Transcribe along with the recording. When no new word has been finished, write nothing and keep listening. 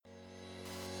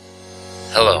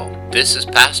Hello, this is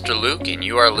Pastor Luke, and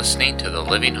you are listening to the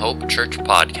Living Hope Church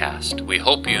podcast. We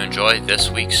hope you enjoy this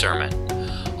week's sermon.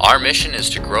 Our mission is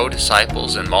to grow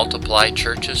disciples and multiply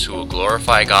churches who will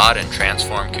glorify God and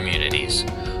transform communities.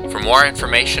 For more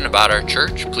information about our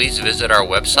church, please visit our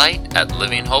website at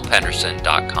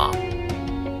livinghopehenderson.com.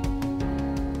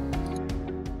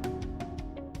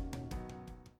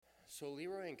 So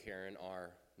Leroy and Karen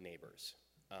are neighbors,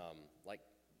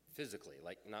 physically,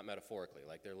 not metaphorically,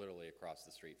 they're literally across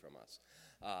the street from us.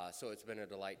 So it's been a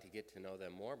delight to get to know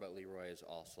them more, but Leroy is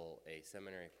also a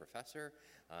seminary professor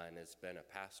and has been a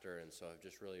pastor, and so I've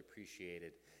just really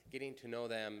appreciated getting to know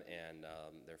them and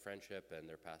their friendship and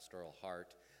their pastoral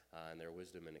heart and their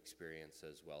wisdom and experience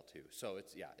as well, too. So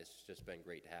it's just been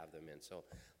great to have them in. So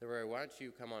Leroy, why don't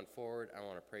you come on forward? I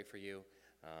want to pray for you,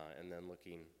 and then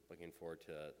looking forward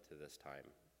to this time.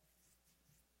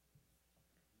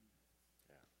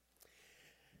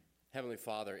 Heavenly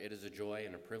Father, it is a joy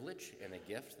and a privilege and a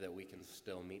gift that we can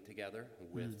still meet together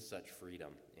with such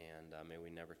freedom, and may we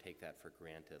never take that for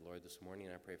granted. Lord, this morning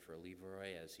I pray for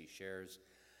Leroy as he shares.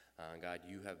 God,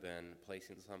 you have been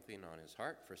placing something on his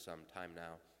heart for some time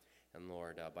now, and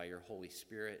Lord, by your Holy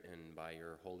Spirit and by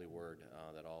your holy word,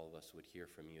 that all of us would hear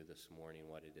from you this morning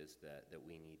what it is that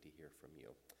we need to hear from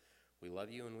you. We love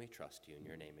you and we trust you. In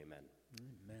your name, amen.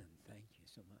 Amen. Thank you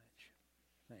so much.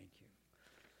 Thank you.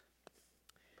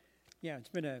 Yeah, it's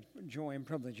been a joy and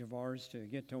privilege of ours to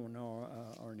get to know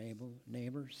our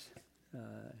neighbors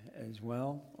as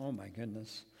well. Oh, my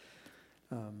goodness.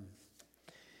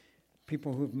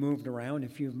 People who've moved around,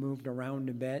 if you've moved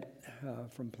around a bit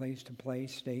from place to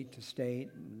place, state to state,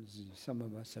 as some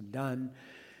of us have done,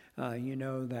 you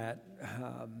know that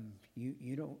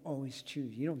you don't always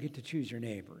choose. You don't get to choose your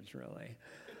neighbors, really.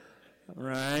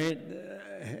 Right?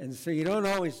 And so you don't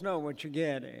always know what you're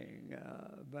getting.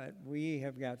 But we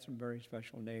have got some very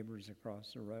special neighbors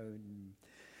across the road. And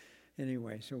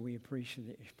anyway, so we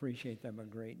appreciate them a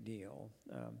great deal.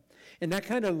 And that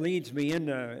kind of leads me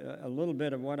into a little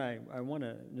bit of what I want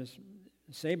to just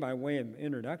say by way of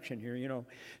introduction here. You know,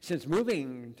 since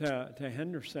moving to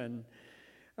Henderson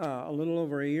a little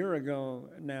over a year ago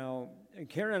now,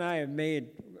 Karen and I have made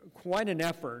quite an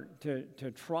effort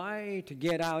to try to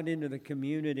get out into the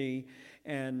community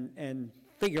and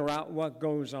figure out what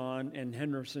goes on in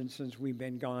Henderson since we've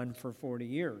been gone for 40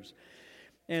 years.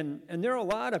 And there are a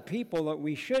lot of people that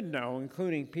we should know,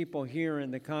 including people here in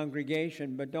the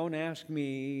congregation, but don't ask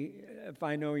me if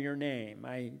I know your name.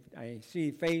 I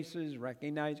see faces,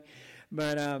 recognize,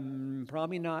 but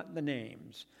probably not the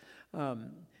names.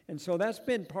 And so that's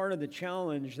been part of the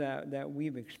challenge that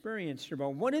we've experienced.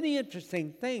 But one of the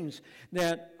interesting things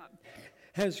that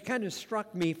has kind of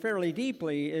struck me fairly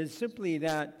deeply is simply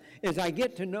that as I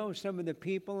get to know some of the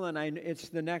people, and it's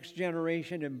the next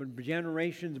generation and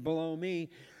generations below me,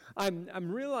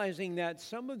 I'm realizing that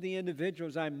some of the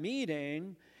individuals I'm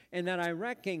meeting and that I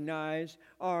recognize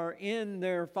are in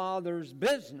their father's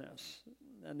business.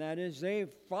 And that is,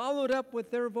 they've followed up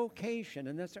with their vocation.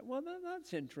 And that's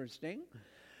interesting.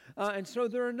 And so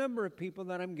there are a number of people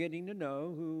that I'm getting to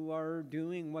know who are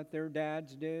doing what their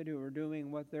dads did, who are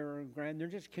doing what they're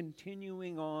just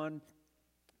continuing on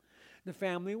the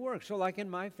family work. So like in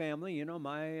my family, you know,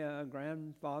 my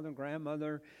grandfather,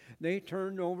 grandmother, they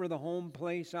turned over the home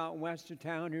place out west of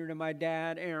town here to my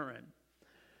dad, Aaron.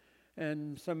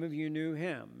 And some of you knew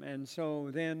him. And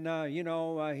so then,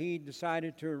 he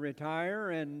decided to retire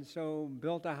and so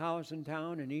built a house in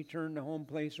town, and he turned the home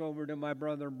place over to my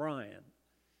brother, Brian.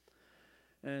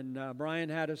 And Brian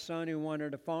had a son who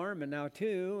wanted a farm, and now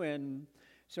two, and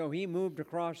so he moved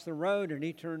across the road, and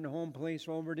he turned the home place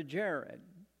over to Jared.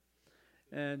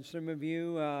 And some of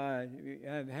you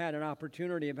have had an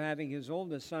opportunity of having his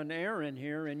oldest son, Aaron,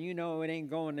 here, and you know it ain't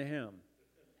going to him.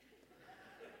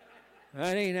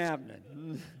 That ain't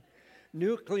happening.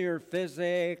 Nuclear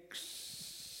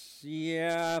physics,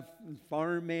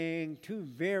 farming, two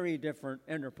very different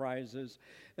enterprises,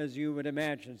 as you would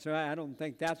imagine. So I don't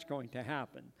think that's going to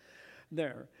happen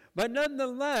there. But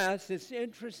nonetheless, it's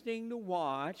interesting to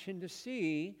watch and to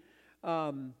see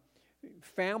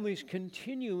families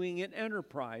continuing an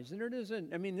enterprise. And it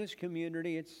isn't, this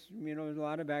community, it's, there's a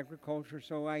lot of agriculture,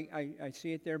 so I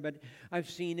see it there, but I've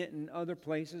seen it in other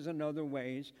places and other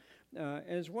ways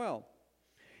as well.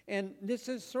 And this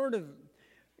is sort of,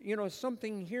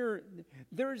 something here.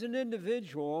 There's an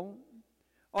individual,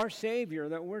 our Savior,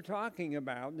 that we're talking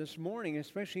about this morning,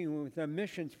 especially with the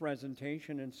missions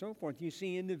presentation and so forth. You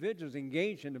see individuals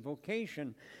engaged in a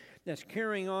vocation that's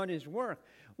carrying on His work.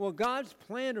 Well, God's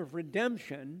plan of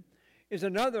redemption is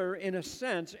another, in a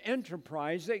sense,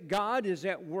 enterprise that God is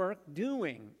at work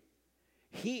doing.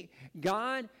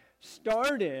 God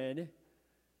started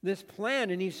this plan,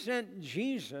 and he sent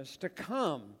Jesus to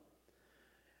come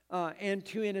and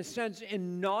to, in a sense,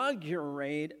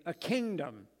 inaugurate a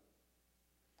kingdom.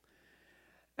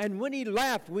 And when he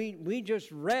left, we just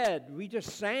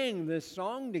sang this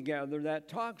song together that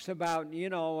talks about,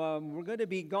 we're going to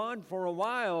be gone for a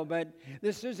while, but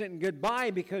this isn't goodbye,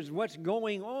 because what's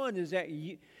going on is that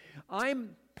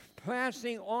I'm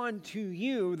passing on to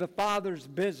you the Father's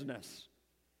business.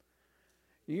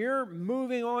 You're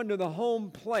moving on to the home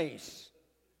place,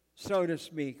 so to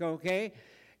speak, okay?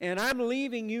 And I'm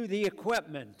leaving you the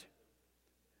equipment.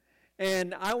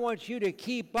 And I want you to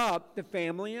keep up the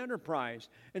family enterprise.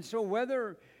 And so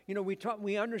whether,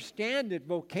 we understand it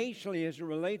vocationally as it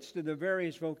relates to the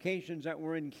various vocations that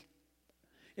we're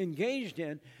engaged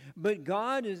in, but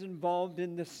God is involved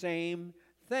in the same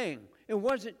thing. It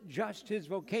wasn't just his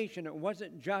vocation. It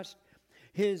wasn't just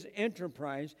his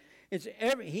enterprise.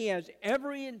 He has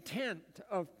every intent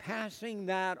of passing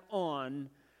that on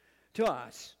to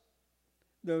us,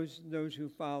 those who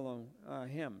follow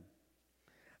him.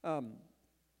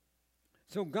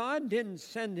 So God didn't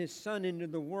send his Son into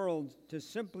the world to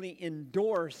simply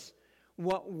endorse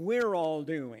what we're all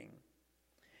doing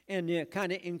and to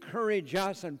kind of encourage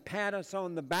us and pat us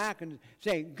on the back and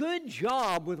say, good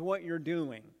job with what you're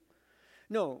doing.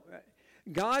 No,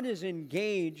 God is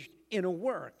engaged in a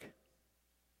work,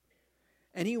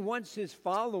 and he wants his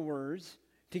followers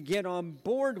to get on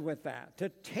board with that, to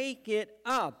take it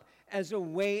up as a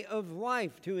way of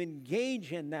life, to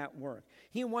engage in that work.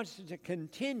 He wants to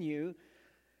continue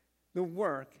the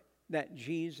work that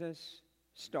Jesus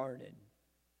started.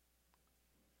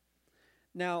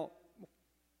 Now,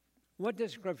 what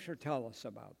does Scripture tell us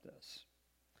about this?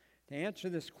 To answer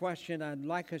this question, I'd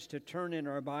like us to turn in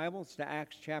our Bibles to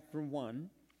Acts chapter 1.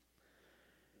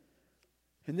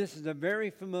 And this is a very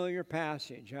familiar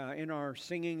passage. In our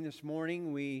singing this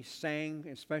morning, we sang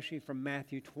especially from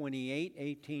Matthew 28,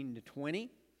 18 to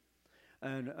 20.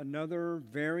 And another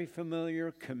very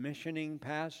familiar commissioning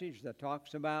passage that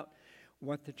talks about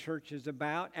what the church is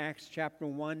about. Acts chapter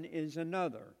 1 is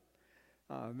another.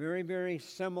 Very, very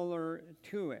similar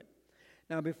to it.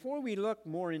 Now, before we look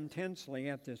more intensely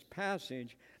at this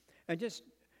passage,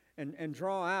 and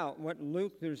draw out what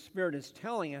Luke, the Spirit, is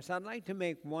telling us, I'd like to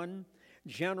make one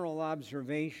general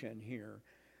observation here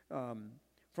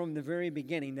from the very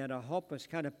beginning that'll help us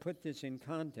kind of put this in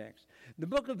context. The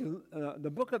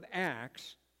book of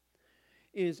Acts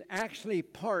is actually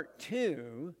part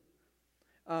 2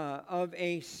 of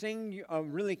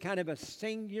really kind of a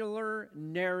singular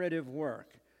narrative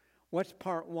work. What's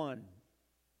part 1?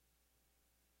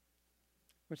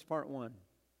 What's part 1?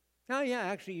 Oh yeah,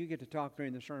 actually you get to talk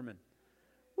during the sermon.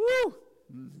 Woo!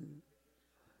 Mm-hmm.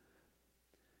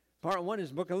 Part 1 is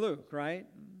the book of Luke, right?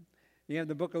 You have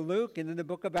the book of Luke and then the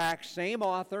book of Acts. Same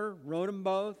author, wrote them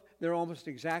both. They're almost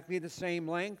exactly the same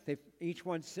length. Each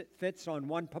one fits on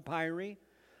one papyri.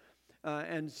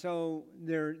 And so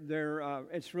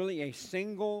it's really a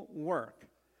single work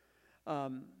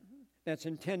that's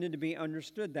intended to be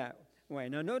understood that way.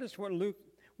 Now notice what Luke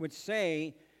would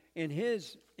say in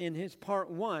his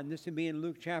part 1. This would be in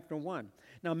Luke chapter 1.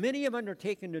 Now many have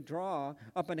undertaken to draw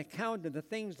up an account of the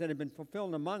things that have been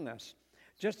fulfilled among us,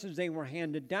 just as they were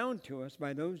handed down to us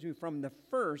by those who from the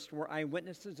first were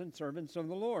eyewitnesses and servants of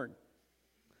the Lord.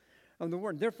 Of the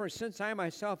word. Therefore, since I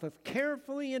myself have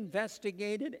carefully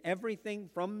investigated everything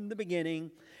from the beginning,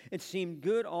 it seemed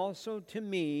good also to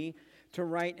me to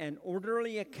write an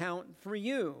orderly account for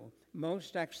you,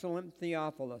 most excellent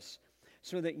Theophilus,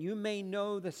 so that you may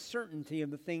know the certainty of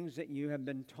the things that you have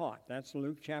been taught. That's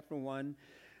Luke chapter 1,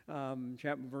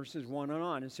 verses 1 and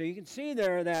on. And so you can see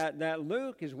there that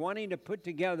Luke is wanting to put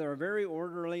together a very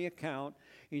orderly account.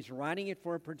 He's writing it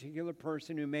for a particular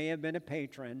person who may have been a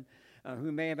patron,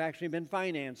 who may have actually been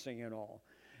financing it all.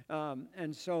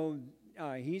 And so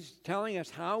he's telling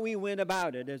us how we went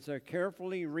about it. It's a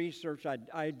carefully researched.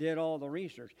 I did all the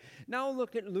research. Now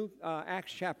look at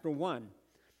Acts chapter 1.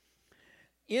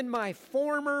 In my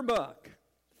former book,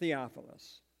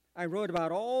 Theophilus, I wrote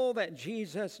about all that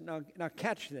Jesus, now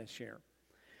catch this here.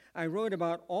 I wrote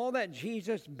about all that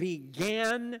Jesus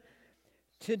began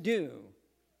to do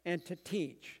and to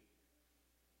teach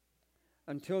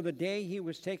until the day he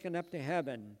was taken up to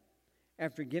heaven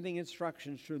after giving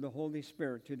instructions through the Holy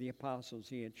Spirit to the apostles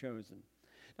he had chosen.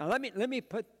 Now let me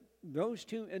put those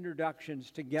two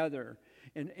introductions together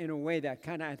in a way that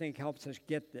kind of, I think, helps us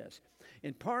get this.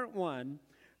 In part 1,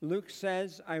 Luke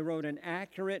says, I wrote an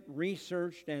accurate,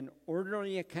 researched, and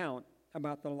orderly account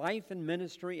about the life and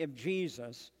ministry of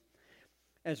Jesus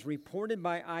as reported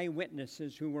by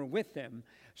eyewitnesses who were with him,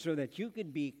 so that you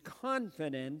could be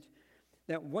confident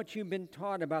that what you've been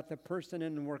taught about the person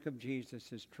and the work of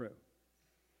Jesus is true.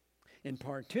 In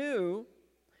part 2,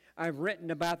 I've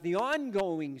written about the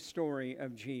ongoing story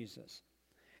of Jesus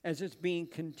as it's being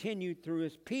continued through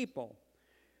his people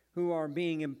who are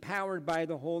being empowered by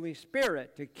the Holy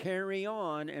Spirit to carry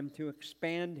on and to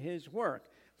expand his work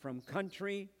from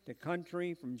country to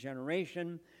country, from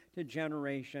generation to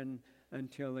generation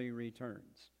until he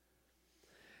returns.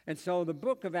 And so the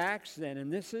book of Acts then,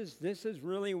 and this is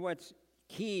really what's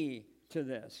key to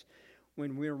this.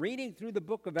 When we're reading through the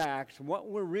book of Acts, what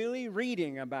we're really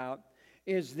reading about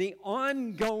is the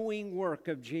ongoing work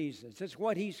of Jesus. It's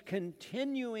what he's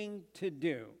continuing to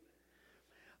do.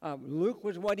 Luke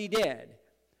was what he did.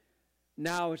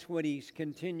 Now it's what he's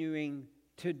continuing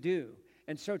to do.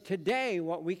 And so today,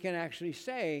 what we can actually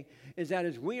say is that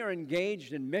as we are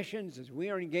engaged in missions, as we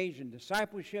are engaged in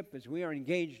discipleship, as we are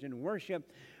engaged in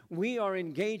worship, we are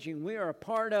a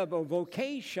part of a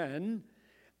vocation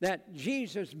that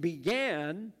Jesus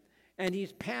began, and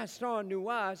he's passed on to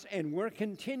us, and we're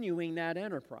continuing that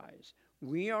enterprise.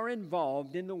 We are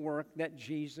involved in the work that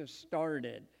Jesus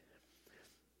started.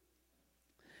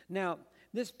 Now,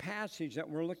 this passage that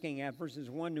we're looking at, verses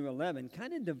 1 to 11,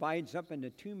 kind of divides up into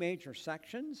two major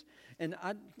sections. And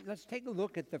let's take a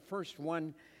look at the first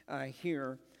one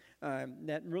here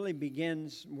that really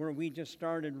begins where we just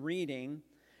started reading.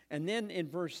 And then in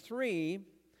verse 3,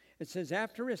 it says,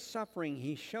 "After his suffering,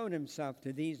 he showed himself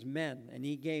to these men, and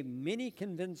he gave many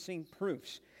convincing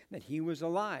proofs that he was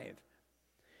alive.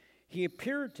 He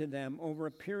appeared to them over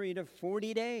a period of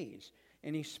 40 days,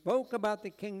 and he spoke about the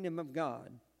kingdom of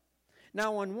God.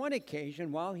 Now, on one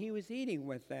occasion, while he was eating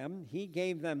with them, he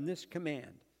gave them this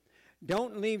command: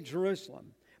 'Don't leave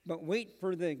Jerusalem, but wait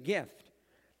for the gift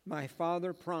my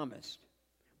Father promised,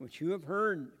 which you have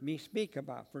heard me speak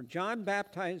about. For John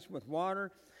baptized with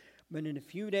water, but in a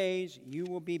few days you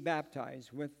will be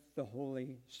baptized with the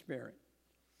Holy Spirit.'"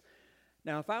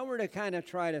 Now, if I were to kind of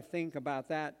try to think about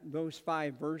those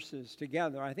 5 verses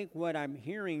together, I think what I'm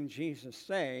hearing Jesus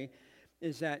say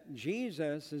is that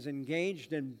Jesus is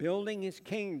engaged in building his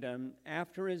kingdom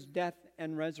after his death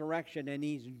and resurrection, and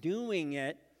he's doing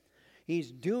it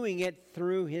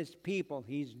through his people.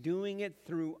 He's doing it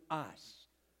through us.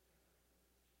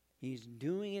 He's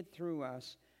doing it through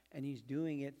us, and he's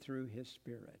doing it through his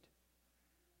Spirit.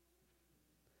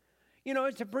 You know,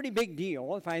 it's a pretty big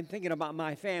deal. If I'm thinking about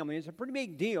my family, it's a pretty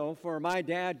big deal for my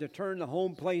dad to turn the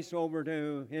home place over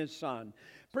to his son.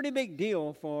 Pretty big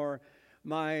deal for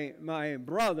my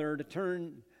brother to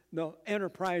turn the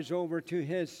enterprise over to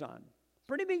his son.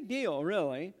 Pretty big deal,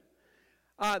 really.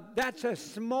 That's a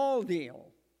small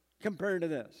deal compared to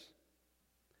this.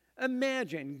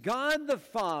 Imagine God the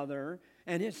Father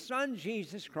and his Son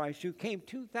Jesus Christ, who came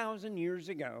 2,000 years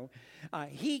ago,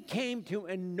 he came to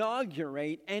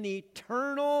inaugurate an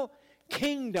eternal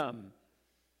kingdom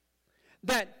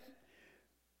that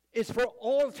is for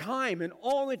all time and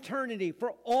all eternity,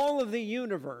 for all of the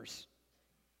universe.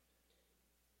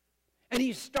 And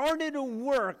he started a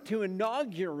work to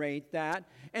inaugurate that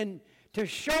and to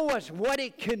show us what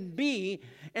it can be.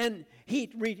 And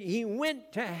he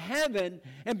went to heaven,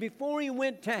 and before he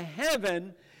went to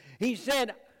heaven, he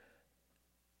said,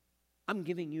 "I'm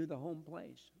giving you the home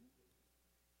place.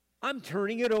 I'm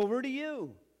turning it over to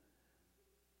you.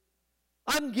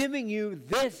 I'm giving you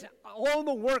this, all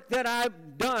the work that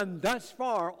I've done thus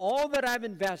far, all that I've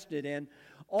invested in,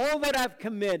 all that I've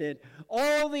committed,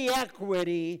 all the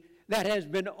equity that has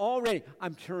been already,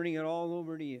 I'm turning it all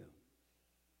over to you."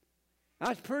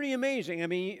 That's pretty amazing. I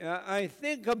mean, I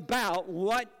think about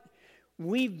what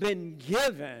we've been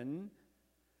given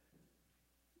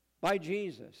by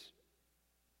Jesus,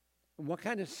 what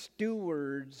kind of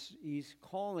stewards he's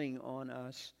calling on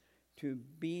us to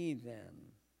be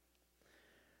then.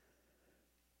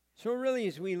 So really,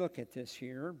 as we look at this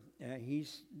here,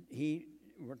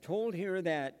 we're told here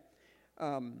that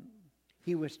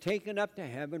he was taken up to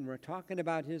heaven. We're talking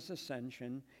about his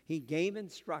ascension. He gave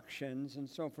instructions and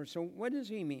so forth. So what does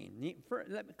he mean?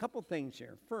 A couple things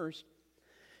here. First,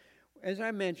 as I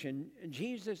mentioned,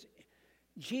 Jesus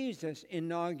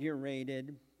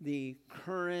inaugurated the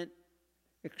current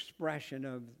expression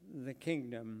of the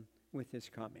kingdom with his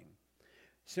coming.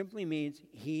 Simply means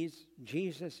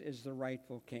Jesus is the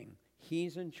rightful king.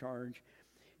 He's in charge.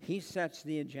 He sets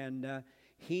the agenda.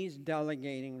 He's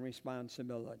delegating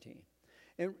responsibility.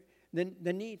 And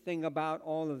the neat thing about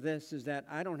all of this is that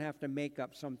I don't have to make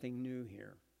up something new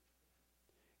here.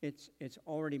 It's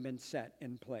already been set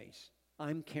in place.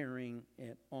 I'm carrying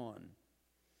it on.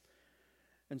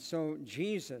 And so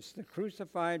Jesus, the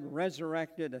crucified,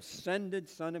 resurrected, ascended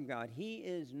Son of God,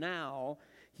 he's now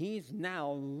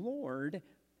Lord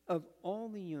of all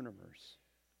the universe,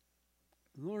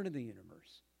 Lord of the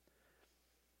universe,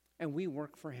 and we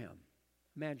work for him.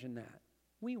 Imagine that.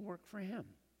 We work for him.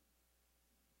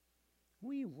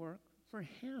 We work for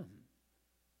him.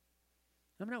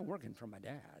 I'm not working for my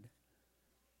dad.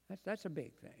 That's a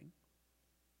big thing.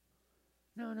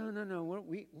 No.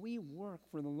 We work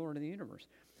for the Lord of the universe.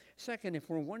 Second, if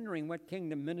we're wondering what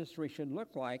kingdom ministry should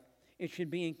look like, it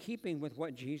should be in keeping with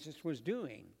what Jesus was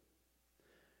doing,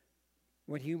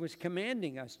 what he was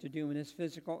commanding us to do in his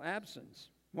physical absence.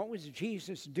 What was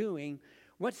Jesus doing?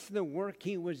 What's the work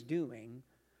he was doing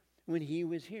when he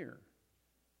was here?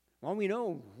 Well, we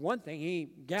know one thing. He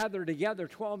gathered together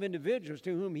 12 individuals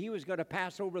to whom he was going to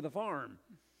pass over the farm.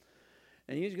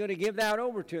 And he was going to give that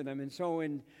over to them. And so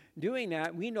in doing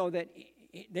that, we know that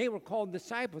they were called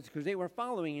disciples because they were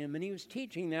following him. And he was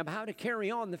teaching them how to carry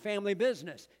on the family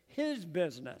business, his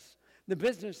business, the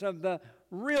business of the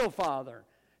real Father.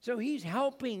 So he's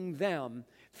helping them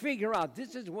figure out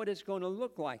this is what it's going to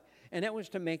look like. And that was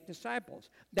to make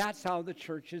disciples. That's how the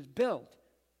church is built.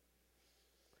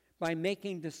 By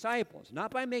making disciples,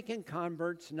 not by making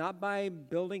converts, not by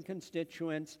building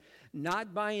constituents,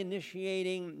 not by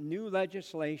initiating new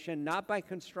legislation, not by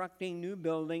constructing new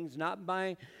buildings, not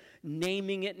by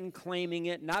naming it and claiming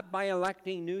it, not by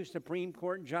electing new Supreme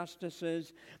Court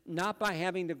justices, not by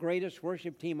having the greatest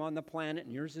worship team on the planet,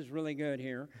 and yours is really good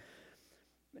here.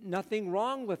 Nothing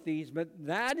wrong with these, but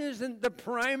that isn't the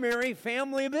primary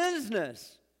family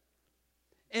business.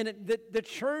 And the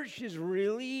church is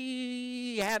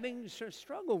really having to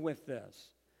struggle with this.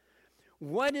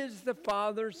 What is the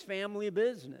Father's family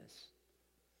business?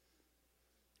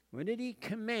 What did he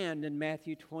command in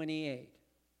Matthew 28?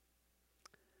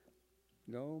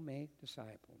 Go make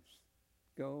disciples.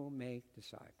 Go make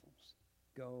disciples.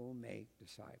 Go make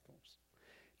disciples.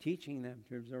 Teaching them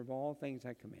to observe all things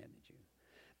I commanded you.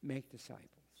 Make disciples.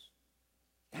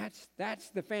 That's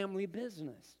the family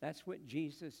business. That's what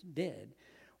Jesus did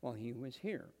while he was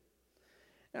here.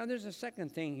 Now there's a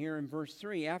second thing here in verse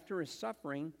 3. After his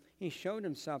suffering, he showed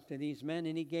himself to these men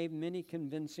and he gave many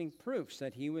convincing proofs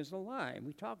that he was alive.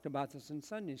 We talked about this in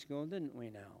Sunday school, didn't we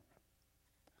now?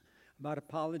 About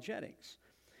apologetics.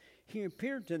 He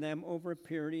appeared to them over a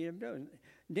period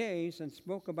of days and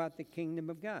spoke about the kingdom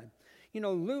of God. You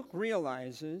know, Luke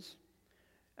realizes,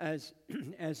 as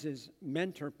his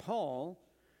mentor Paul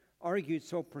argued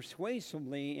so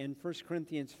persuasively in 1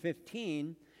 Corinthians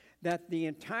 15, that the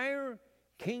entire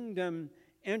kingdom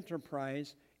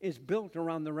enterprise is built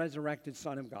around the resurrected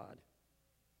Son of God.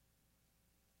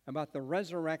 About the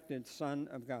resurrected Son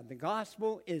of God. The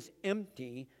gospel is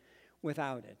empty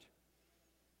without it.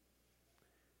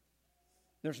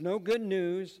 There's no good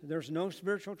news. There's no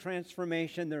spiritual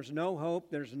transformation. There's no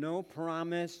hope. There's no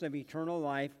promise of eternal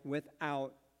life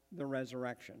without the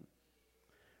resurrection.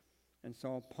 And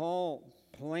so Paul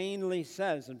plainly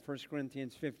says in 1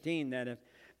 Corinthians 15 that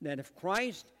if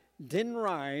Christ didn't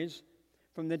rise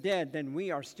from the dead, then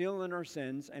we are still in our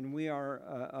sins and we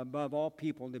are above all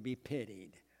people to be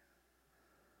pitied.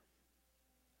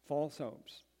 False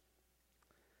hopes.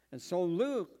 And so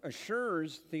Luke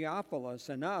assures Theophilus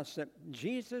and us that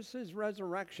Jesus'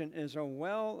 resurrection is a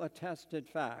well-attested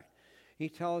fact. He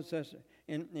tells us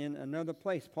in another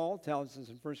place, Paul tells us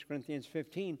in 1 Corinthians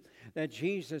 15, that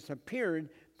Jesus appeared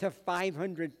to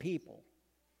 500 people.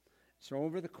 So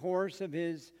over the course of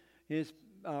his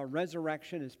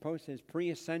resurrection, his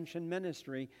pre-ascension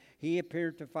ministry, he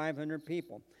appeared to 500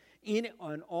 people. And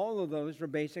all of those were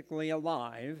basically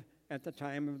alive at the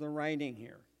time of the writing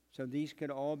here. So these could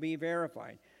all be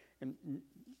verified. And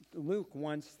Luke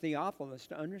wants Theophilus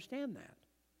to understand that.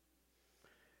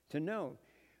 To know,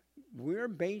 we're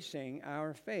basing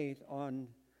our faith on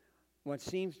what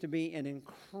seems to be an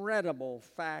incredible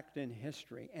fact in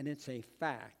history. And it's a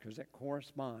fact because it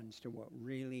corresponds to what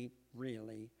really,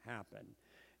 really happened.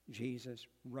 Jesus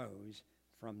rose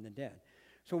from the dead.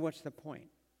 So what's the point?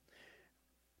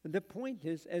 The point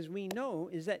is, as we know,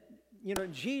 is that,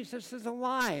 Jesus is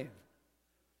alive.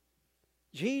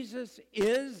 Jesus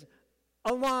is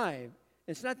alive.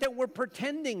 It's not that we're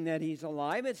pretending that he's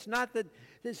alive. It's not that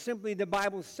simply the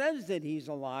Bible says that he's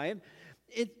alive.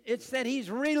 It's that he's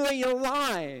really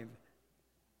alive.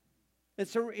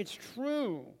 It's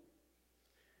true.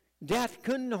 Death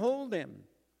couldn't hold him.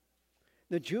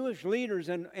 The Jewish leaders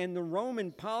and the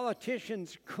Roman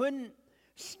politicians couldn't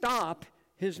stop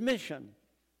his mission,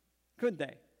 could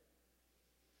they?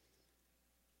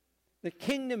 The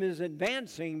kingdom is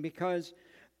advancing because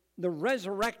the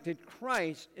resurrected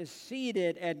Christ is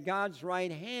seated at God's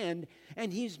right hand,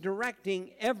 and he's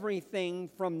directing everything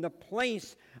from the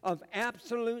place of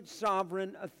absolute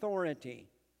sovereign authority.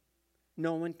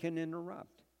 No one can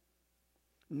interrupt.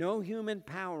 No human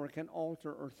power can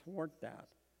alter or thwart that.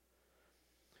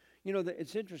 You know,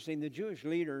 it's interesting. The Jewish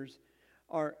leaders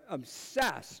are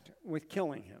obsessed with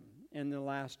killing him in the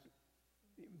last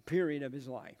period of his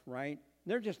life, right?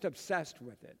 They're just obsessed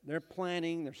with it. They're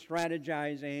planning, they're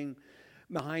strategizing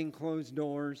behind closed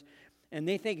doors. And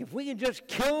they think if we can just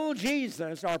kill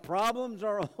Jesus, our problems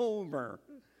are over.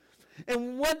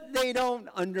 And what they don't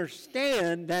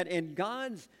understand, that in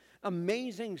God's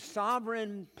amazing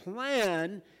sovereign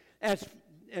plan, as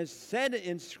said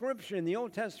in Scripture, in the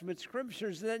Old Testament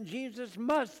Scriptures, that Jesus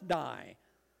must die.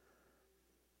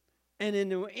 And in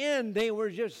the end, they were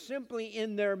just simply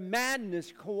in their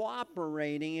madness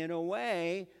cooperating in a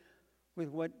way with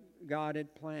what God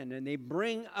had planned. And they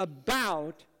bring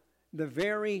about the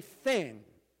very thing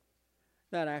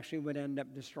that actually would end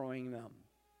up destroying them,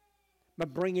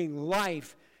 but bringing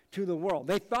life to the world.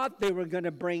 They thought they were going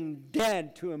to bring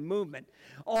dead to a movement.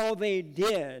 All they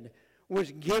did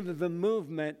was give the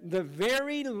movement the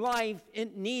very life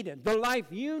it needed, the life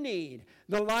you need,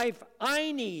 the life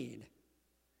I need.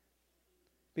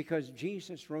 Because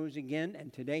Jesus rose again,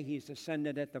 and today he's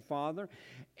ascended at the Father.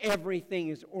 Everything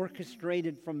is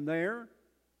orchestrated from there.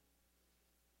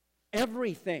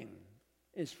 Everything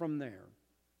is from there.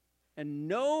 And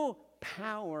no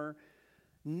power,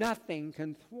 nothing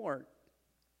can thwart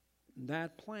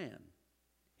that plan.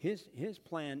 His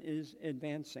plan is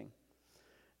advancing,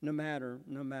 no matter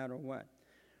what.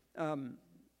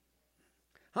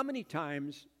 How many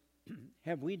times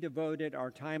have we devoted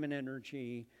our time and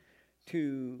energy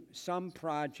to some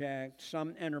project,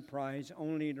 some enterprise,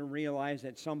 only to realize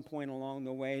at some point along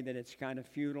the way that it's kind of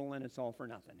futile and it's all for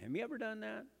nothing? Have you ever done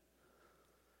that?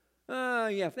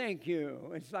 Yeah, thank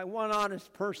you. It's like one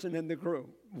honest person in the group.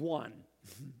 One.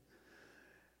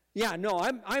 Yeah, no,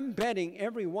 I'm betting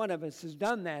every one of us has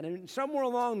done that. And somewhere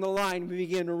along the line, we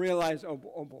begin to realize, oh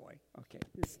boy, okay,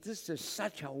 this is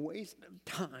such a waste of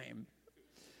time.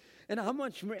 And how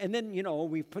much, and then, you know,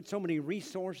 we've put so many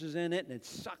resources in it, and it's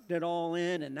sucked it all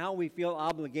in, and now we feel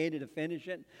obligated to finish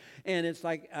it. And it's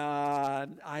like,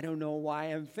 I don't know why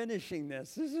I'm finishing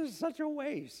this. This is such a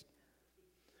waste.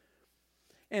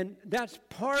 And that's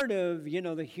part of, you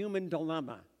know, the human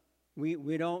dilemma.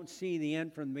 We don't see the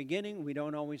end from the beginning. We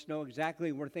don't always know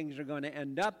exactly where things are going to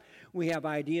end up. We have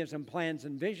ideas and plans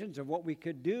and visions of what we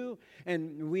could do,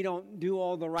 and we don't do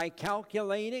all the right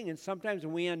calculating. And sometimes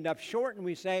we end up short, and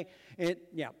we say,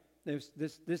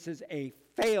 this is a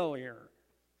failure.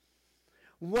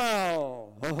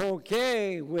 Well,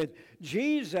 okay, with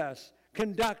Jesus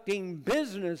conducting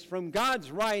business from God's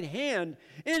right hand,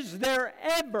 is there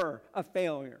ever a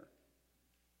failure?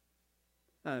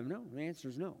 No, the answer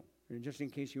is no. And just in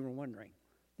case you were wondering,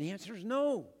 the answer is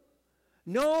no.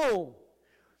 No.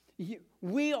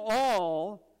 We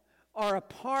all are a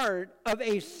part of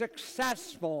a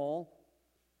successful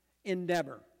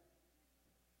endeavor.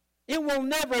 It will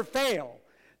never fail.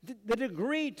 The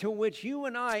degree to which you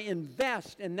and I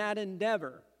invest in that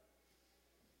endeavor,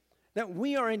 that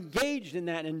we are engaged in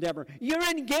that endeavor. You're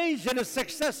engaged in a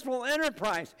successful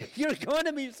enterprise. You're going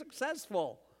to be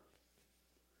successful.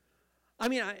 I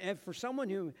mean, for someone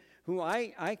who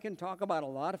I can talk about a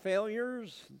lot of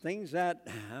failures, things that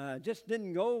just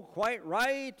didn't go quite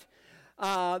right,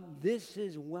 this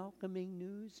is welcoming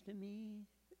news to me.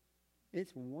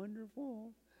 It's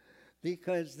wonderful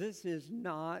because this is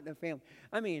not a failure.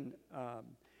 I mean,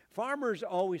 farmers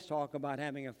always talk about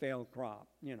having a failed crop.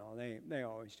 You know, they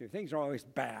always do. Things are always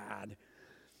bad.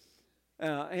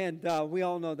 And we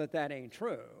all know that ain't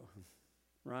true,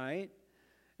 right?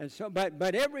 And so,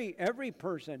 but every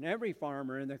person, every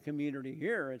farmer in the community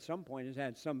here at some point has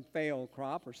had some failed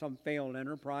crop or some failed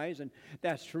enterprise, and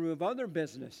that's true of other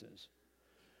businesses.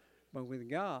 But with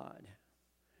God,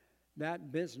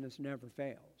 that business never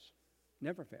fails.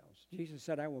 Never fails. Jesus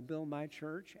said, I will build my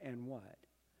church, and what?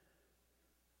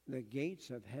 The gates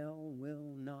of hell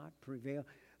will not prevail.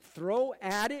 Throw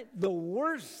at it the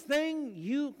worst thing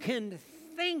you can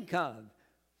think of.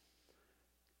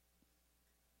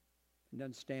 It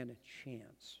doesn't stand a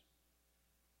chance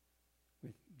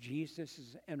with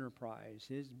Jesus' enterprise,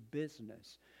 his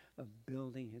business of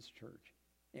building his church.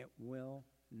 It will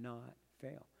not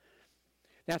fail.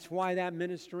 That's why that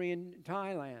ministry in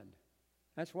Thailand,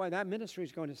 that's why that ministry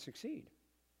is going to succeed.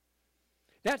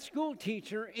 That school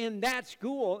teacher in that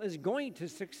school is going to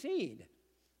succeed.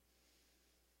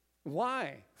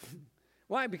 Why?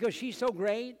 Why? Because she's so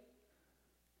great?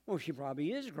 Well, she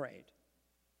probably is great.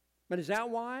 But is that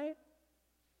why?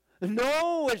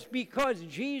 No, it's because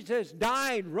Jesus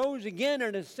died, rose again,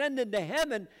 and ascended to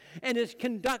heaven, and is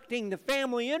conducting the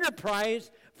family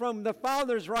enterprise from the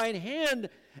Father's right hand,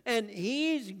 and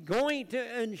He's going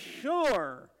to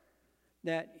ensure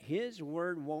that His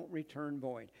word won't return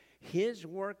void. His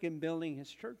work in building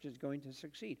His church is going to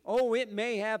succeed. Oh, it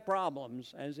may have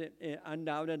problems, as it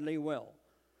undoubtedly will.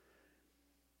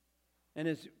 And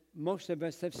as most of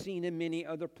us have seen in many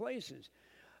other places.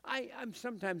 I'm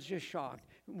sometimes just shocked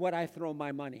what I throw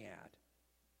my money at.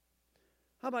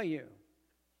 How about you?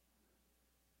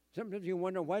 Sometimes you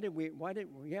wonder, why did we buy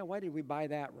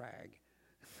that rag?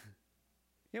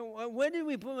 Why did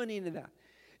we put money into that?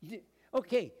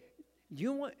 Okay,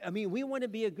 we want to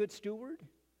be a good steward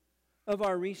of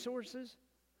our resources.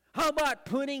 How about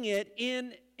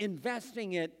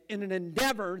investing it in an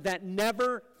endeavor that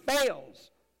never fails?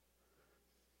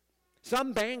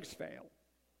 Some banks fail.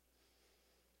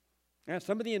 Now,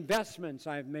 some of the investments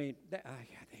I've made, they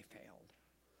failed.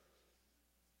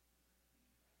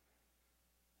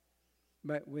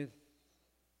 But with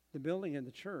the building of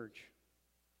the church,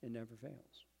 it never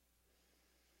fails.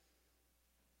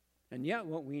 And yet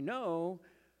what we know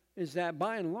is that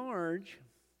by and large,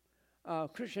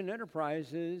 Christian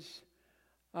enterprises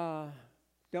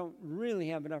don't really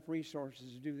have enough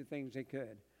resources to do the things they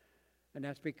could. And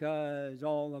that's because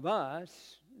all of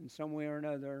us, in some way or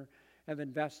another, have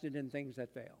invested in things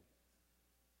that fail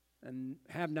and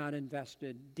have not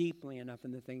invested deeply enough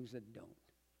in the things that don't.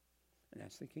 And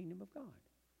that's the kingdom of God.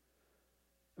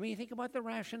 I mean, you think about the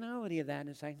rationality of that and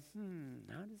it's like,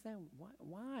 how does that,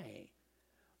 why?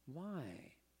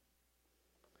 Why?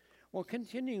 Well,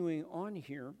 continuing on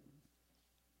here,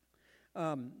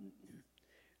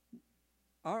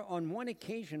 on one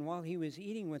occasion, while he was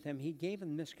eating with them, he gave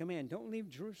them this command: don't leave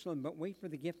Jerusalem, but wait for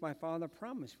the gift my Father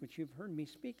promised, which you've heard me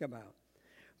speak about.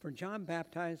 For John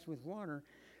baptized with water,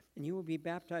 and you will be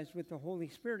baptized with the Holy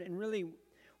Spirit. And really,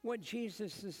 what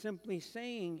Jesus is simply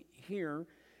saying here,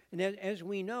 and as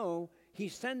we know, he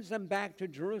sends them back to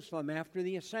Jerusalem after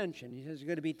the ascension. He says it's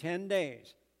going to be 10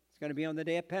 days. It's going to be on the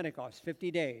day of Pentecost,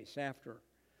 50 days after.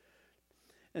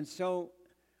 And so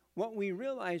what we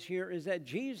realize here is that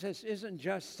Jesus isn't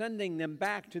just sending them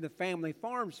back to the family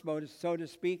farm, so to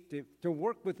speak, to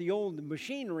work with the old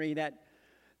machinery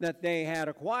that they had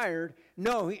acquired.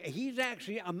 No, he's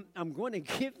actually, I'm going to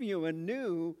give you a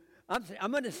new,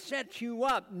 I'm going to set you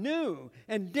up new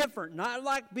and different, not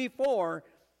like before.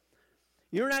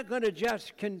 You're not going to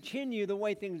just continue the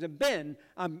way things have been.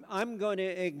 I'm going to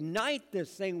ignite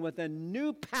this thing with a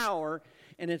new power,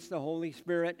 and it's the Holy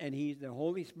Spirit, and the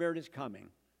Holy Spirit is coming.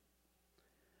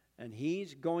 And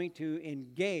He's going to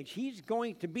engage. He's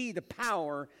going to be the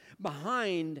power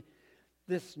behind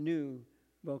this new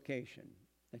vocation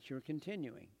that you're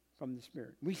continuing from the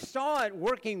Spirit. We saw it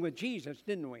working with Jesus,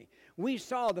 didn't we? We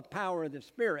saw the power of the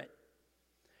Spirit.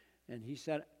 And He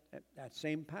said, that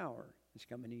same power is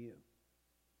coming to you.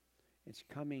 It's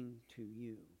coming to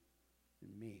you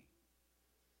and me.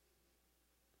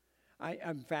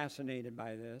 I'm fascinated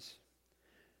by this.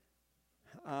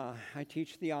 I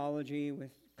teach theology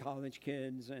with college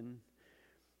kids, and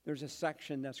there's a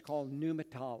section that's called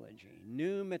pneumatology.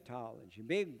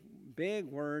 Pneumatology. Big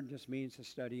word, just means the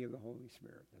study of the Holy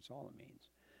Spirit. That's all it means.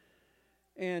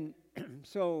 And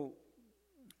so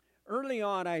early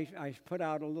on, I put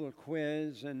out a little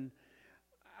quiz, and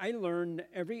I learned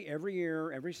every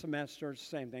year, every semester, it's the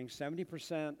same thing.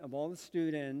 70% of all the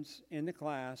students in the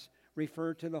class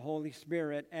refer to the Holy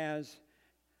Spirit as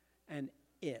an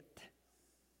it.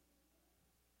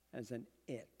 As an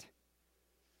it.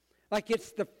 Like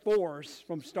it's the Force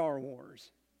from Star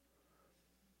Wars.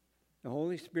 The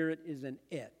Holy Spirit is an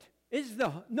it.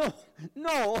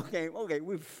 Okay,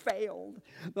 we've failed.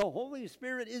 The Holy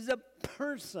Spirit is a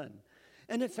person.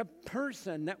 And it's a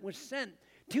person that was sent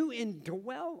to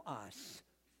indwell us,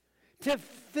 to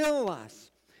fill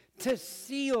us, to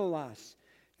seal us,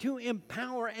 to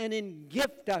empower and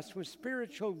gift us with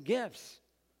spiritual gifts.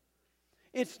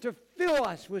 It's to fill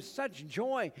us with such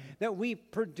joy that we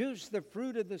produce the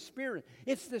fruit of the Spirit.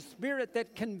 It's the Spirit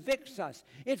that convicts us.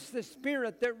 It's the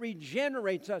Spirit that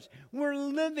regenerates us. We're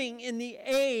living in the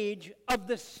age of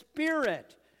the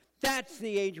Spirit. That's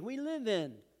the age we live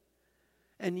in.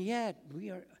 And yet,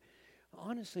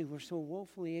 we're so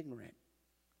woefully ignorant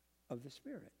of the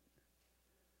Spirit.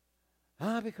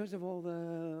 Because of all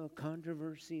the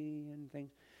controversy and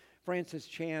things. Francis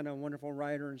Chan, a wonderful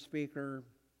writer and speaker,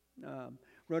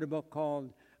 wrote a book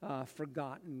called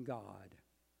Forgotten God.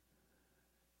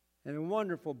 And a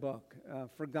wonderful book,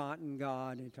 Forgotten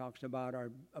God. It talks about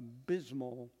our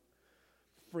abysmal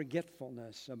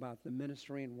forgetfulness about the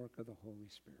ministry and work of the Holy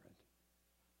Spirit.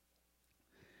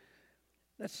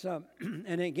 Let's,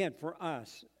 and again, for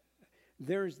us,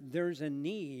 there's a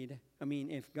need. I mean,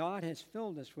 if God has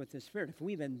filled us with the Spirit, if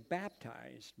we've been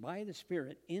baptized by the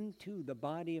Spirit into the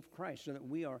body of Christ, so that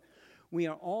we are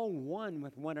all one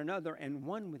with one another and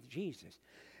one with Jesus.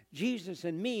 Jesus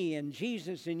and me, and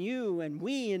Jesus and you, and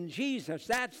we and Jesus.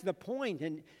 That's the point,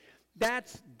 and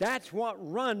that's what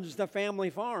runs the family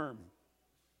farm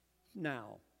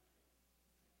now.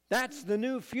 That's the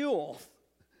new fuel.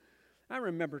 I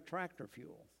remember tractor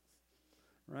fuel,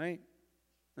 right?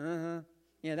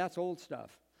 Yeah, that's old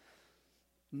stuff.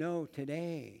 No,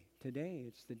 today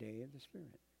it's the day of the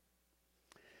Spirit.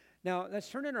 Now, let's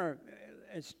turn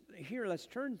let's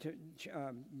turn to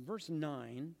verse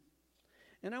 9.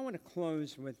 And I want to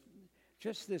close with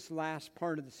just this last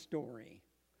part of the story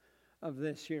of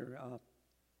this here.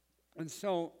 And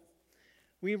so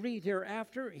we read here,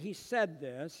 after he said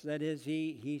this, that is,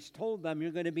 he's told them,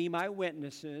 you're going to be my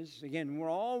witnesses. Again,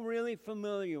 we're all really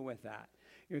familiar with that.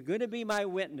 You're going to be my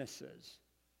witnesses.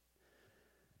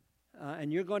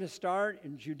 And you're going to start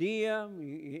in Judea,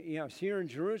 it's here in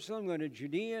Jerusalem, going to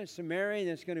Judea, Samaria, and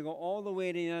it's going to go all the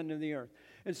way to the end of the earth.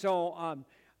 And so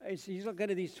he's looking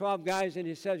at these 12 guys, and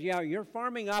he says, yeah, your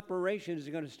farming operation is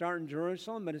going to start in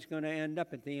Jerusalem, but it's going to end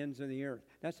up at the ends of the earth.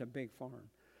 That's a big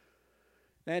farm.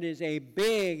 That is a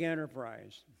big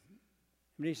enterprise.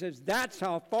 And he says, that's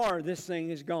how far this thing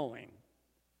is going.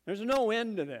 There's no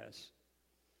end to this.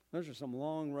 Those are some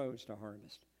long roads to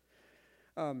harvest.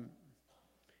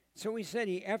 So he said,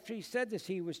 after he said this,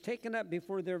 he was taken up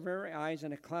before their very eyes,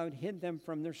 and a cloud hid them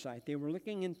from their sight. They were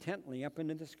looking intently up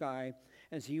into the sky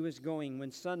as he was going,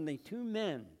 when suddenly 2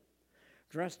 men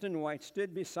dressed in white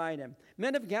stood beside him.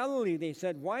 Men of Galilee, they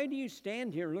said, why do you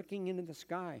stand here looking into the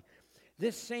sky?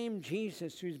 This same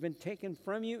Jesus who's been taken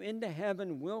from you into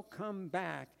heaven will come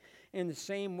back in the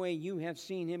same way you have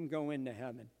seen him go into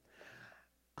heaven.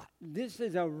 This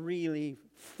is a really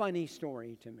funny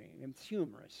story to me. It's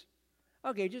humorous.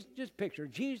 Okay, just picture.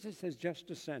 Jesus has just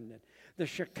ascended. The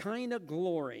Shekinah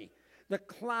glory, the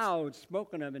cloud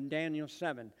spoken of in Daniel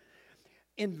 7,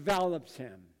 envelops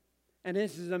him. And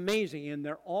this is amazing. And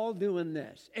they're all doing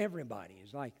this. Everybody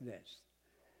is like this.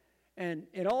 And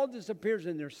it all disappears,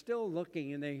 and they're still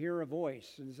looking, and they hear a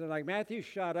voice. And it's like, Matthew,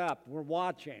 shut up. We're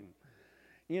watching.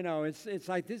 It's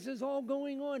like this is all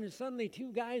going on, and suddenly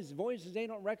 2 guys' voices they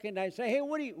don't recognize say, hey,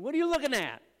 what are you looking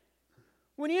at?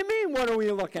 What do you mean, what are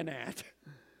we looking at?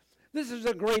 This is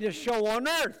the greatest show on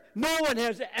earth. No one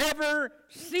has ever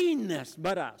seen this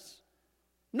but us.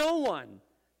 No one.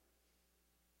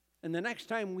 And the next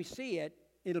time we see it,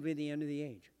 it'll be the end of the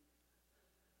age.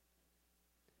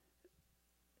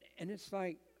 And it's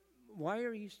like, why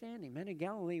are you standing? Men of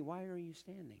Galilee, why are you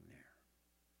standing there?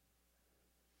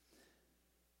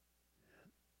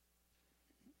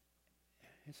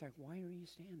 It's like, why are you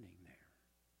standing there?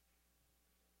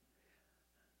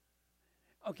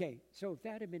 Okay, so if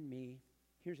that had been me,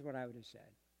 here's what I would have said.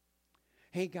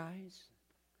 Hey, guys,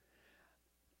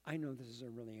 I know this is a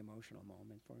really emotional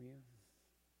moment for you.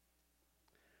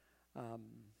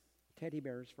 Teddy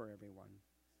bears for everyone.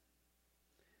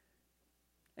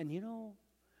 And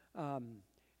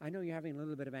I know you're having a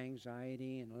little bit of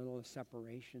anxiety and a little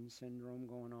separation syndrome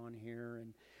going on here,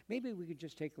 and maybe we could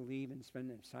just take a leave and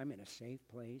spend some time in a safe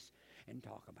place and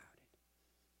talk about it.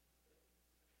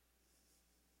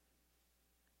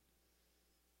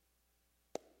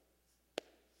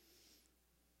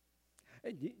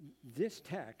 This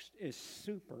text is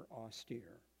super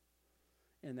austere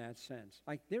in that sense.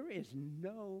 Like, there is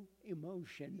no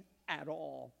emotion at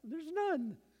all. There's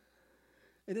none.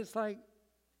 And it's like,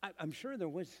 I'm sure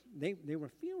they were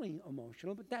feeling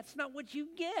emotional, but that's not what you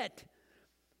get.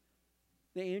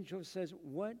 The angel says,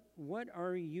 what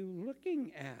are you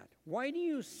looking at? Why do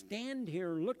you stand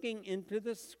here looking into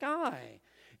the sky?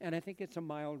 And I think it's a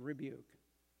mild rebuke.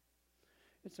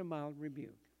 It's a mild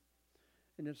rebuke.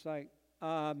 And it's like,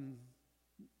 I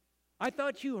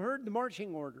thought you heard the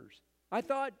marching orders. I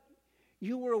thought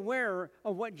you were aware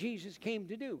of what Jesus came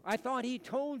to do. I thought he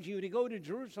told you to go to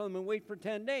Jerusalem and wait for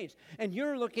 10 days. And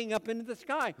you're looking up into the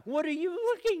sky. What are you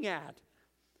looking at?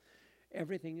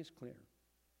 Everything is clear.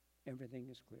 Everything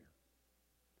is clear.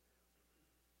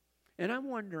 And I'm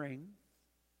wondering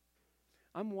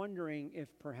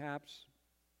if perhaps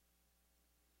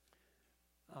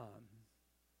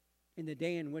in the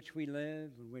day in which we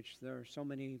live, in which there are so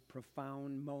many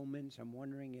profound moments, I'm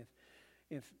wondering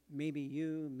if maybe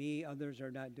you, me, others are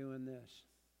not doing this.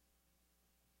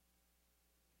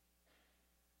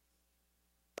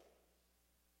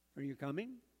 Are you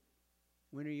coming?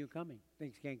 When are you coming?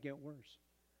 Things can't get worse.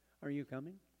 Are you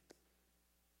coming?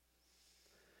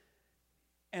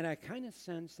 And I kind of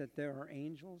sense that there are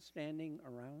angels standing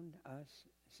around us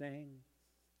saying,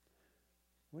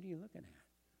 what are you looking at?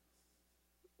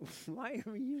 Why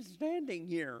are you standing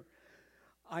here?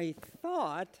 I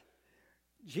thought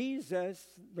Jesus,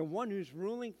 the one who's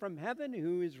ruling from heaven,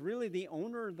 who is really the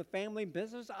owner of the family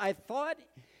business, I thought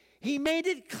he made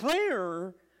it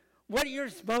clear what you're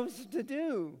supposed to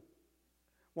do.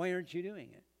 Why aren't you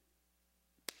doing it?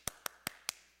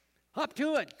 Hop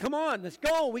to it. Come on, let's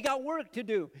go. We got work to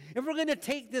do. If we're going to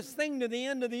take this thing to the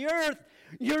end of the earth,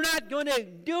 you're not going to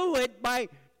do it by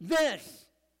this.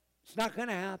 It's not going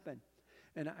to happen.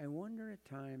 And I wonder at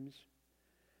times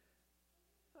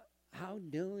how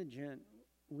diligent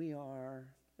we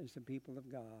are as the people of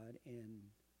God in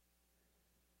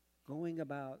going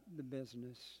about the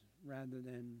business rather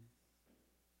than,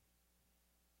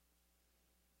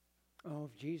 oh,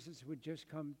 if Jesus would just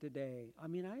come today. I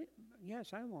mean,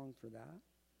 yes, I long for that.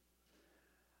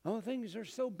 Oh, things are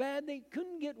so bad they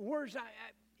couldn't get worse.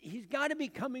 He's got to be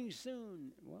coming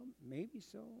soon. Well, maybe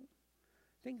so.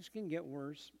 Things can get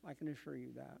worse, I can assure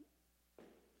you that.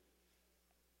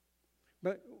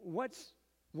 But what's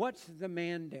the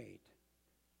mandate?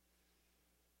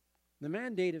 The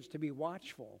mandate is to be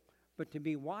watchful, but to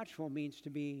be watchful means to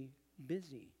be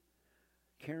busy,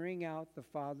 carrying out the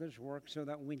Father's work so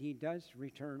that when he does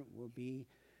return, we'll be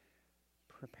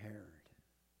prepared.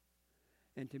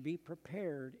 And to be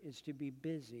prepared is to be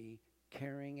busy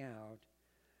carrying out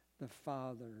the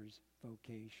Father's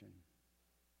vocation.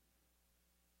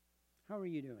 How are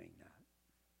you doing that?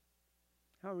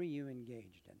 How are you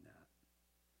engaged in that?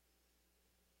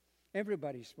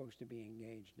 Everybody's supposed to be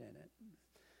engaged in it.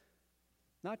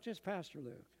 Not just Pastor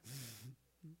Luke.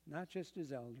 Not just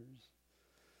his elders.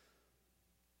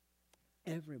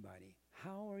 Everybody.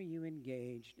 How are you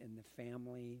engaged in the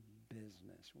family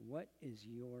business? What is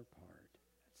your part?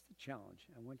 That's the challenge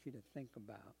I want you to think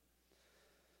about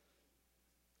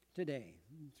today,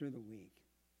 through the week.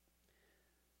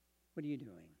 What are you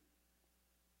doing?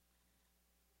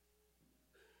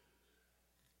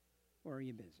 Or are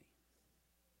you busy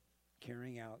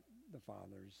carrying out the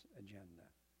Father's agenda?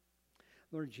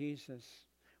 Lord Jesus,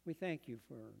 we thank you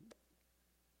for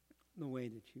the way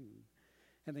that you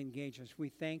have engaged us. We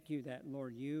thank you that,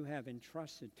 Lord, you have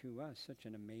entrusted to us such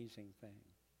an amazing thing.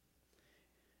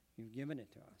 You've given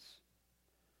it to us.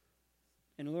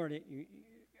 And Lord,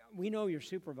 we know you're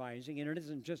supervising, and it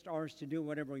isn't just ours to do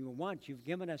whatever we want. You've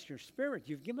given us your Spirit.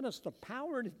 You've given us the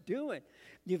power to do it.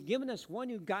 You've given us one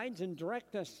who guides and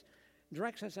directs us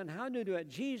on how to do it.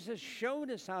 Jesus showed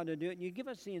us how to do it. You give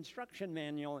us the instruction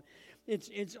manual.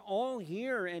 It's all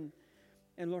here. And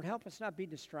Lord, help us not be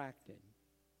distracted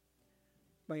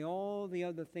by all the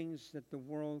other things that the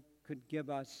world could give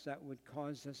us that would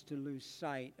cause us to lose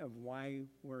sight of why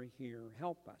we're here.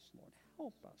 Help us, Lord.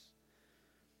 Help us.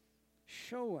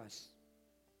 Show us.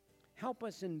 Help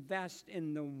us invest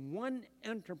in the one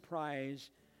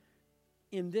enterprise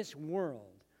in this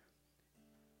world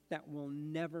that will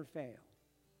never fail,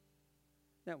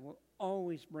 that will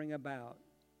always bring about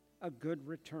a good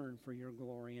return for your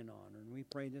glory and honor. And we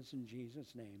pray this in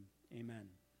Jesus' name. Amen.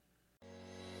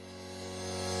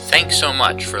 Thanks so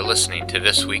much for listening to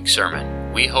this week's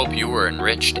sermon. We hope you were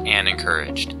enriched and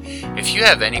encouraged. If you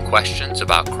have any questions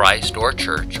about Christ or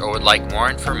church or would like more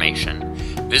information,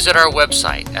 visit our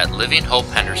website at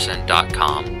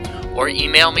livinghopehenderson.com or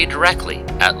email me directly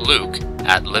at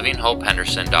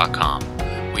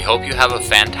luke@livinghopehenderson.com. We hope you have a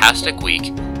fantastic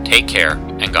week. Take care,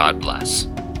 and God bless.